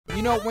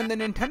You know, when the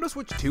Nintendo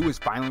Switch 2 is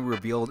finally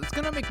revealed, it's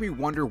gonna make me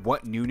wonder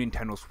what new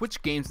Nintendo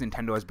Switch games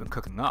Nintendo has been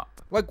cooking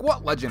up. Like,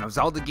 what Legend of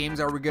Zelda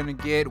games are we gonna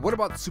get? What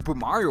about Super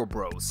Mario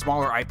Bros?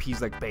 Smaller IPs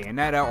like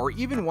Bayonetta, or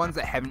even ones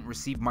that haven't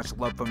received much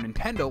love from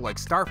Nintendo like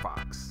Star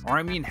Fox. Or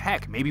I mean,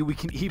 heck, maybe we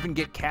can even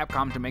get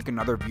Capcom to make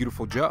another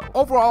Beautiful Joe.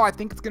 Overall, I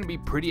think it's gonna be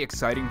pretty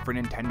exciting for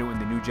Nintendo in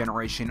the new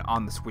generation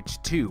on the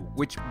Switch 2,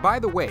 which, by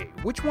the way,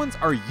 which ones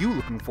are you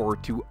looking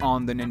forward to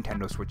on the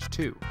Nintendo Switch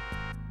 2?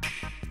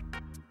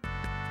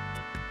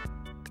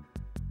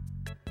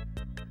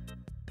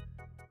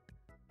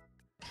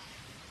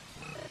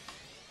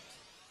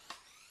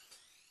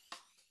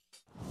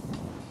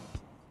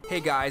 Hey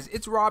guys,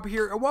 it's Rob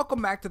here, and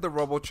welcome back to the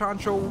Robo-Chan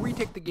Show, where we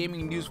take the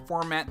gaming news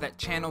format that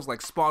channels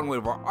like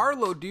Spawnwood or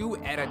Arlo do,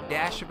 add a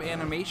dash of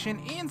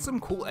animation and some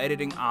cool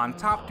editing on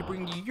top to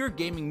bring you your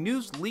gaming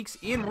news, leaks,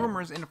 and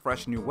rumors in a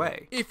fresh new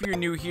way. If you're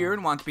new here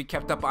and want to be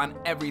kept up on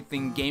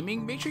everything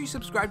gaming, make sure you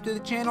subscribe to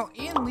the channel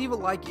and leave a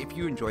like if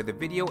you enjoy the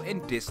video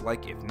and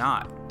dislike if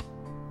not.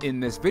 In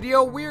this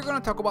video, we are going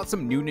to talk about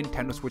some new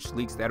Nintendo Switch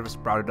leaks that have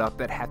sprouted up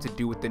that have to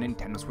do with the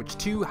Nintendo Switch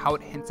 2, how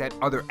it hints at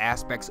other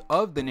aspects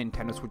of the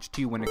Nintendo Switch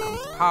 2 when it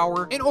comes to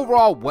power, and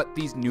overall what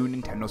these new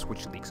Nintendo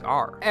Switch leaks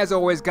are. As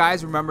always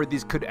guys, remember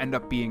these could end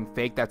up being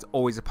fake. That's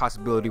always a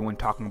possibility when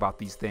talking about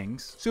these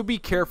things, so be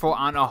careful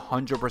on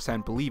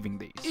 100% believing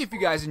these. If you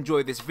guys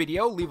enjoy this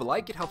video, leave a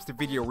like, it helps the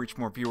video reach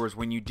more viewers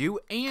when you do,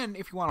 and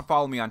if you want to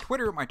follow me on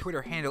Twitter, my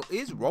Twitter handle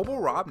is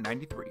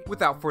RoboRob93.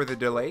 Without further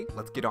delay,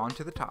 let's get on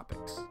to the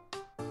topics.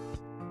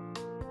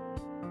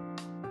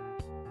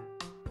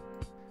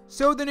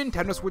 So the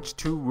Nintendo Switch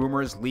 2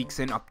 rumors, leaks,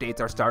 and updates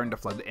are starting to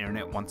flood the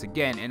internet once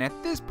again, and at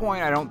this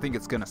point I don't think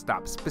it's gonna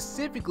stop,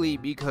 specifically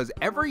because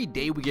every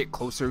day we get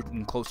closer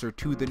and closer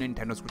to the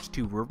Nintendo Switch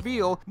 2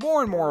 reveal,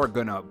 more and more are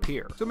gonna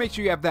appear. So make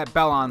sure you have that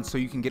bell on so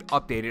you can get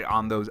updated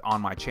on those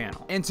on my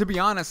channel. And to be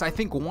honest, I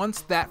think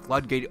once that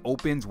floodgate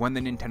opens, when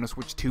the Nintendo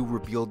Switch 2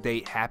 reveal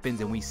date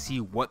happens and we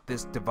see what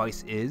this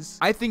device is,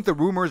 I think the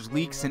rumors,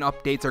 leaks, and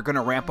updates are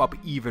gonna ramp up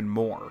even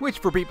more, which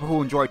for people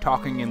who enjoy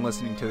talking and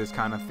listening to this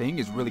kind of thing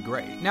is really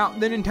great. Now,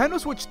 the Nintendo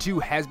Switch 2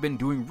 has been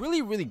doing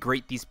really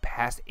great these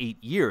past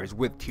 8 years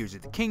with Tears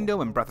of the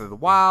Kingdom and Breath of the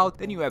Wild.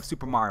 Then you have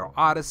Super Mario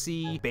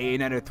Odyssey,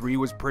 Bayonetta 3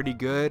 was pretty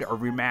good, a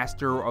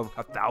remaster of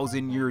A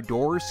Thousand Year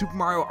Door, Super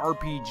Mario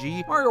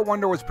RPG, Mario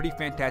Wonder was pretty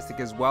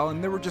fantastic as well,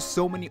 and there were just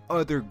so many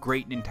other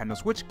great Nintendo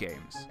Switch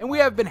games. And we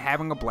have been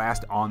having a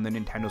blast on the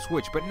Nintendo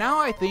Switch, but now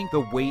I think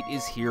the wait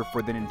is here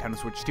for the Nintendo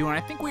Switch 2, and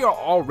I think we are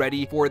all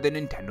ready for the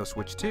Nintendo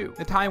Switch 2.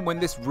 The time when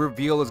this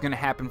reveal is going to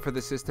happen for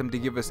the system to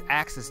give us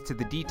access to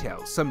the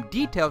details. Some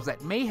details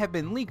that may have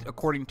been leaked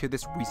according to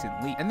this recent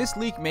leak. And this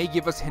leak may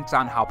give us hints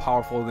on how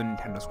powerful the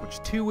Nintendo Switch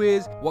 2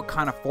 is, what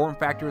kind of form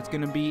factor it's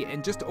going to be,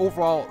 and just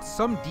overall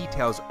some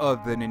details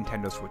of the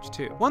Nintendo Switch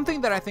 2. One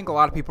thing that I think a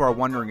lot of people are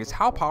wondering is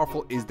how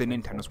powerful is the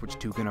Nintendo Switch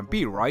 2 going to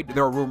be, right?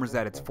 There are rumors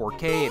that it's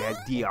 4K, it has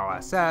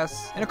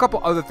DLSS, and a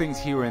couple other things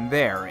here and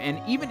there.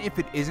 And even if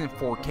it isn't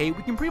 4K,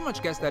 we can pretty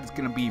much guess that it's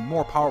going to be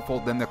more powerful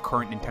than the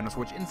current Nintendo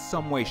Switch in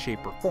some way,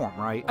 shape, or form,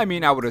 right? I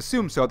mean, I would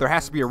assume so. There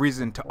has to be a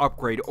reason to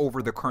upgrade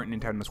over the current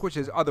Nintendo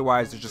Switches,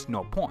 otherwise there's just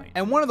no point.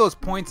 And one of those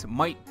points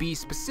might be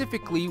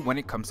specifically when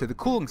it comes to the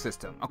cooling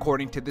system,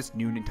 according to this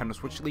new Nintendo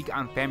Switch leak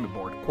on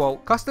FamiBoard.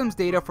 Quote, customs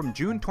data from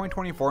June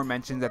 2024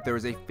 mentions that there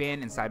is a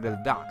fan inside of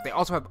the dock. They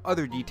also have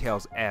other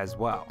details as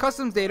well.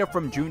 Customs data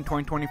from June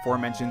 2024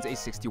 mentions a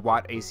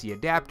 60-watt AC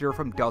adapter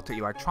from Delta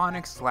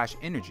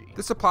Electronics/Energy,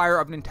 the supplier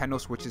of Nintendo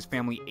Switch's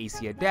family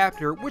AC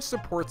adapter, which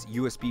supports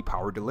USB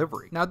power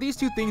delivery. Now these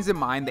two things in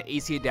mind, the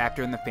AC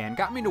adapter and the fan,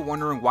 got me to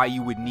wondering why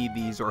you would need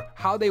these or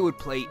how they would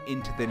play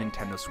into the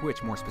Nintendo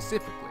Switch more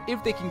specifically.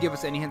 If they can give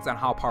us any hints on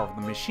how powerful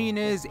the machine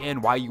is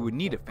and why you would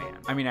need a fan.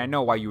 I mean, I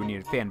know why you would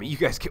need a fan, but you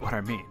guys get what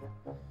I mean.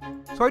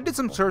 So I did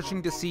some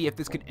searching to see if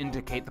this could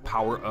indicate the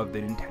power of the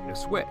Nintendo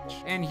Switch,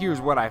 and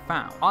here's what I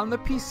found. On the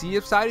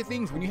PC side of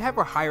things, when you have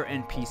a higher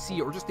end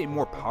PC or just a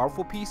more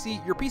powerful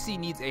PC, your PC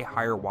needs a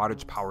higher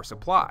wattage power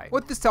supply.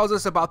 What this tells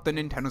us about the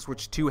Nintendo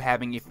Switch 2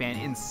 having a fan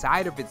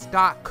inside of its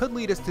dock could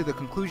lead us to the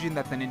conclusion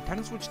that the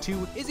Nintendo Switch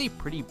 2 is a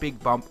pretty big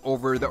bump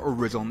over the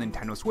original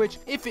Nintendo Switch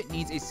if it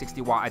needs a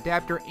 60-watt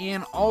adapter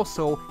and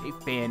also a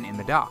fan in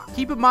the dock.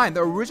 Keep in mind,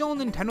 the original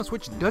Nintendo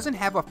Switch doesn't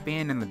have a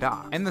fan in the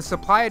dock, and the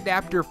supply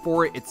adapter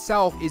for it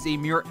itself is a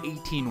mere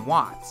 18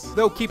 watts.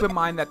 Though keep in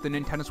mind that the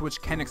Nintendo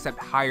Switch can accept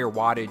higher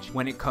wattage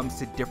when it comes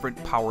to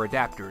different power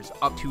adapters,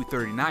 up to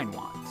 39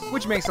 watts.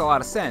 Which makes a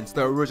lot of sense.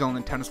 The original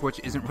Nintendo Switch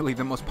isn't really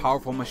the most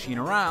powerful machine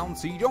around,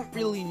 so you don't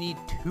really need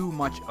too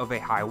much of a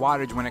high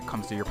wattage when it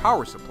comes to your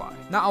power supply.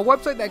 Now, a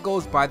website that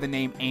goes by the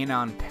name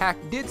Anon Tech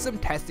did some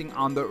testing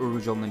on the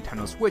original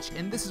Nintendo Switch,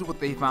 and this is what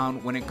they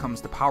found when it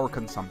comes to power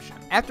consumption.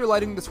 After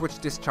letting the Switch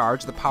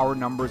discharge, the power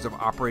numbers of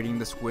operating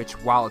the Switch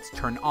while it's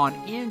turned on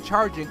and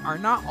charging are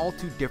not not all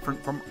too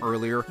different from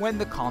earlier when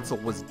the console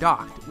was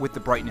docked. With the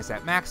brightness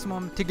at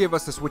maximum, to give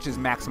us the Switch's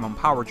maximum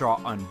power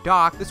draw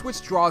undocked, the Switch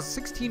draws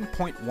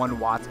 16.1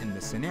 watts in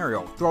this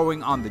scenario.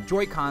 Throwing on the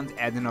Joy-Cons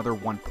adds another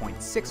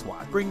 1.6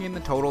 watts, bringing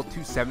the total to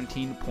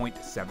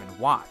 17.7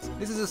 watts.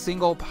 This is a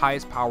single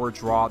highest power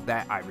draw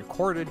that I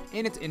recorded,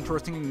 and it's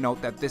interesting to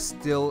note that this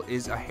still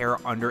is a hair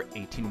under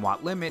 18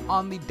 watt limit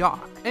on the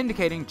dock,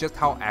 indicating just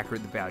how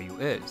accurate the value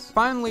is.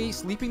 Finally,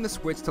 sleeping the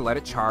Switch to let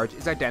it charge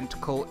is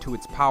identical to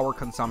its power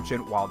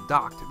consumption while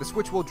docked. The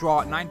Switch will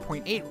draw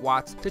 9.8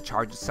 watts to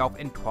charge itself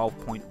and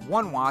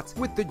 12.1 watts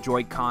with the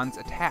Joy-Cons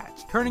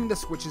attached. Turning the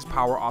Switch's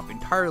power off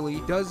entirely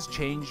does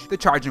change the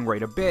charging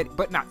rate a bit,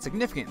 but not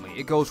significantly.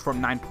 It goes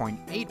from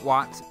 9.8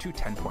 watts to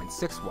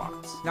 10.6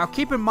 watts. Now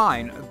keep in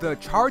mind, the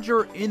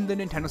charger in the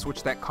Nintendo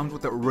Switch that comes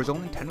with the original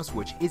Nintendo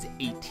Switch is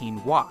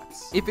 18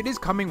 watts. If it is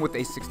coming with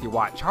a 60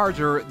 watt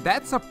charger,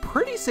 that's a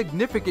pretty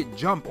significant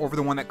jump over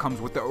the one that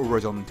comes with the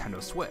original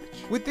Nintendo Switch.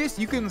 With this,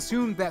 you can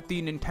assume that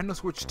the Nintendo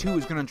Switch 2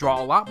 is going to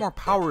draw a lot more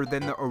power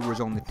than the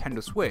original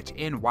Nintendo Switch.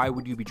 And why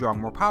would you be drawing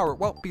more power?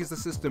 Well, because the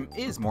system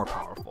is more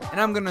powerful. And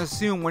I'm going to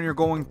assume when you're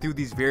going through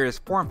these various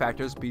form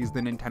factors, because the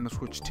Nintendo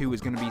Switch 2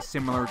 is going to be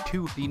similar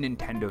to the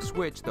Nintendo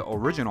Switch, the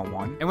original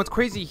one. And what's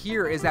crazy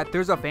here is that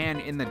there's a fan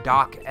in the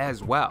dock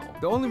as well.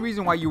 The only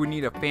reason why you would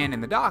need a fan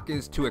in the dock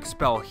is to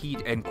expel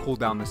heat and cool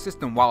down the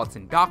system while it's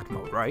in docked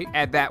mode, right?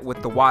 Add that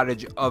with the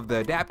wattage of the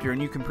adapter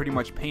and you can pretty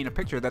much paint a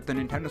picture that the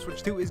Nintendo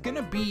Switch 2 is going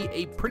to be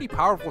a pretty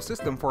powerful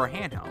system for a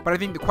handheld. But I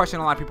think the question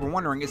a lot of people are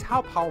wondering is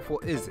how powerful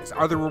is this?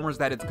 Are the rumors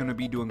that it's going to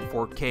be doing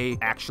 4K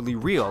actually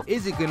real?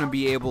 Is it going to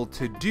be able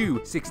to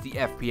do 60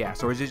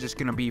 FPS, or is it just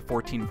going to be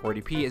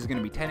 1440p? Is it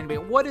going to be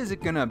 1080p? What is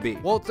it going to be?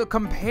 Well, to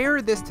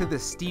compare this to the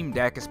Steam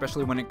Deck,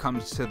 especially when it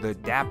comes to the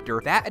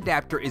adapter, that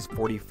adapter is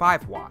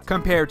 45 watts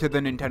compared to the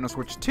Nintendo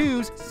Switch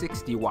 2's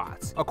 60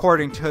 watts,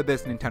 according to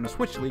this Nintendo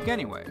Switch leak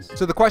anyways.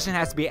 So the question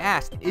has to be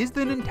asked, is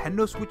the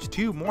Nintendo Switch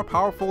 2 more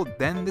powerful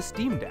than the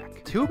Steam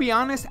Deck? To be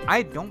honest,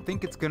 I don't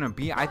think it's going to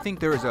be. I think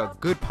there is a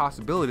good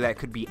possibility that it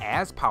could be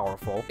as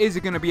powerful. Is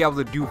it going to be able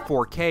to do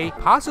 4K?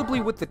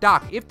 Possibly with the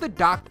dock. If the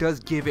dock does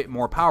give it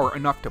more power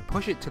enough to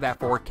push it to that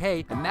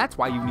 4K, and that's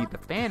why you need the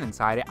fan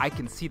inside it, I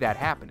can see that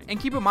happening. And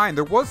keep in mind,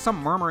 there was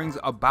some murmurings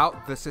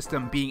about the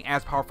system being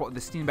as powerful as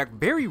the Steam Deck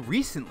very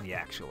recently,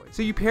 actually.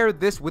 So you pair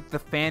this with the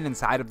fan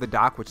inside of the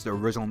dock, which the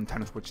original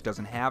Nintendo Switch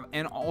doesn't have,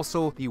 and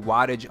also the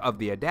wattage of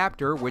the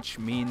adapter, which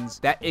means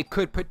that it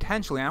could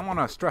potentially, and I want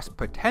to stress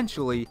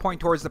potentially, point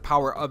towards the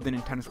power of the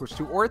Nintendo Switch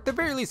 2, or at the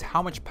very least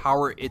how much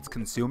power it's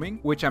consuming,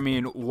 which I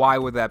mean, why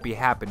would that be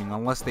happening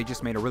unless they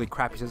just made a really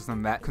crappy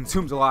system that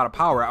consumes a lot of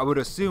power? I would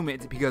assume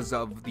it's because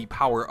of the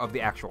power of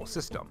the actual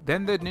system.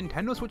 Then the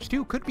Nintendo Switch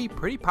 2 could be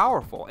pretty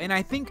powerful, and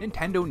I think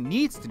Nintendo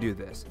needs to do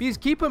this, because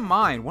keep in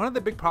mind, one of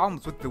the big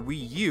problems with the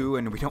Wii U,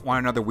 and we don't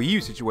want another Wii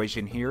U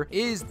situation here,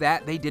 is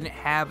that they didn't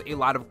have a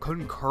lot of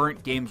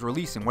concurrent games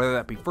releasing, whether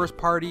that be first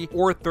party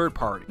or third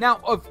party. Now,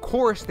 of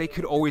course, they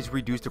could always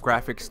reduce the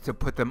graphics to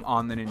put them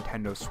on the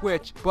Nintendo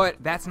Switch, but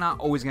that's not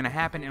always going to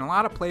happen, and a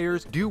lot of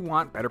players do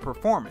want better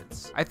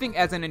performance. I think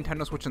as a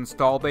Nintendo Switch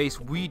install base,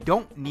 we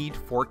don't need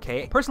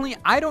 4K. Personally,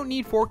 I don't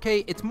need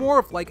 4K. It's more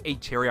of like a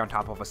cherry on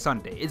top of a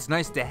sundae. It's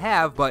nice to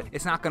have, but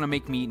it's not going to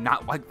make me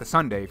not like the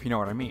sundae, if you know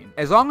what I mean.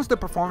 As long as the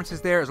performance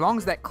is there, as long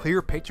as that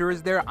clear picture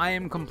is there, I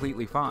am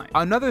completely fine.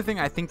 Another thing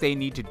I think they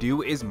need to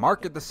do is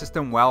market the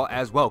system well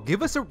as well.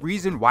 Give us a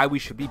reason why we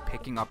should be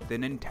picking up the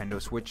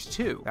Nintendo Switch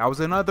 2. That was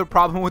another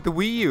problem with the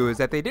Wii U, is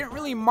that they didn't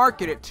really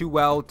market it too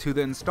well to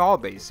the install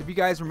base. If you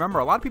guys remember,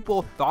 a lot of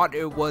people thought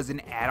it was an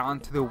add-on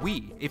to the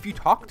Wii. If you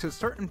talk to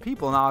certain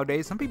people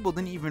nowadays, some people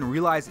didn't even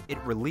realize it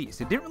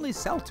released. It didn't really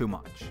sell too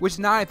much, which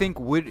now I think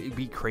would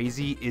be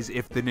crazy is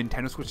if the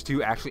Nintendo Switch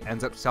 2 actually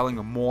ends up selling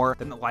more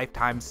than the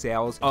lifetime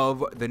sales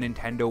of the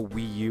Nintendo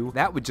Wii U.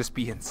 That would just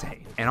be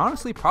insane, and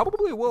honestly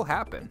probably will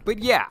happen. But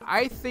yeah,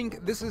 I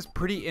think this is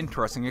pretty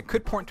interesting. It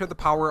could point to the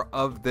power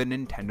of the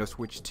Nintendo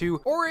Switch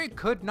 2, or it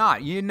could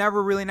not. You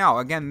never really know.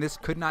 Again, this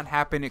could not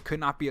happen. It could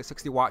not be a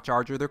 60 watt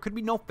charger. There could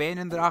be no fan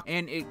in the dock,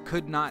 and it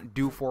could not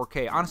do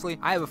 4K. Honestly,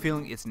 I have a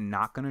feeling it's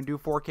not going to do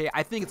 4K.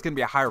 I think it's going to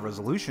be a higher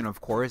resolution,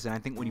 of course, and I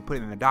think when you put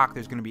it in the dock,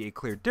 there's going to be a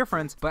clear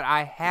difference, but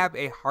I have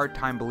a hard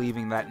time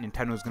believing that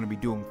Nintendo is going to be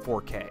doing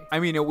 4K. I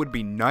mean, it would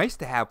be nice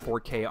to have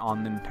 4K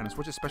on the Nintendo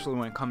Switch, especially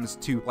when it comes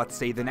to, let's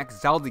say, the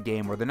next Zelda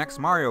game, or the next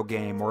Mario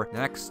game, or the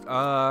next,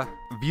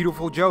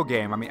 Beautiful Joe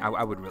game. I mean,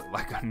 I would really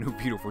like a new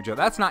Beautiful Joe.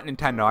 That's not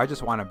Nintendo. I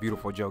just want a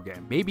Beautiful Joe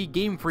game. Maybe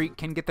Game Freak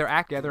can get their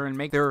act together and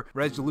make their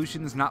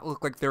resolutions not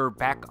look like they're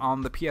back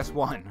on the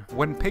PS1.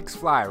 When pigs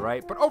fly,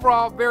 right? But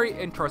overall, very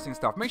interesting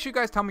stuff. Make sure you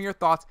guys tell me your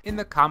thoughts in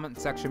the comment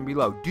section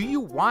below. Do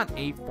you want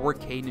a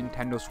 4K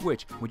Nintendo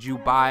Switch? Would you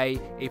buy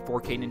a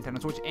 4K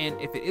Nintendo Switch? And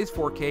if it is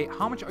 4K,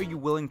 how much are you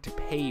willing to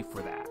pay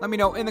for that? Let me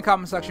know in the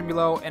comment section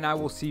below, and I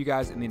will see you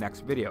guys in the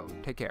next video.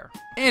 Take care.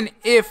 And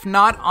if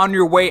not, on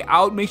your way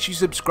out, make sure you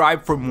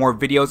subscribe for more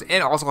videos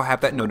and also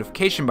have that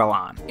notification bell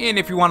on. And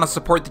if you want to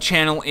support the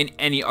channel in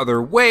any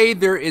other way,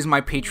 there is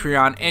my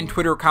Patreon and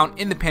Twitter account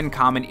in the pinned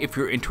comment if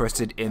you're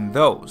interested in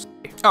those.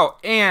 Oh,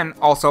 and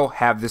also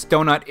have this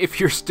donut if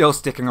you're still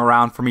sticking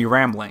around for me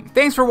rambling.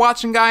 Thanks for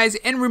watching, guys,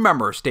 and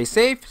remember, stay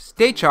safe,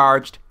 stay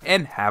charged,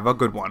 and have a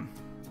good one.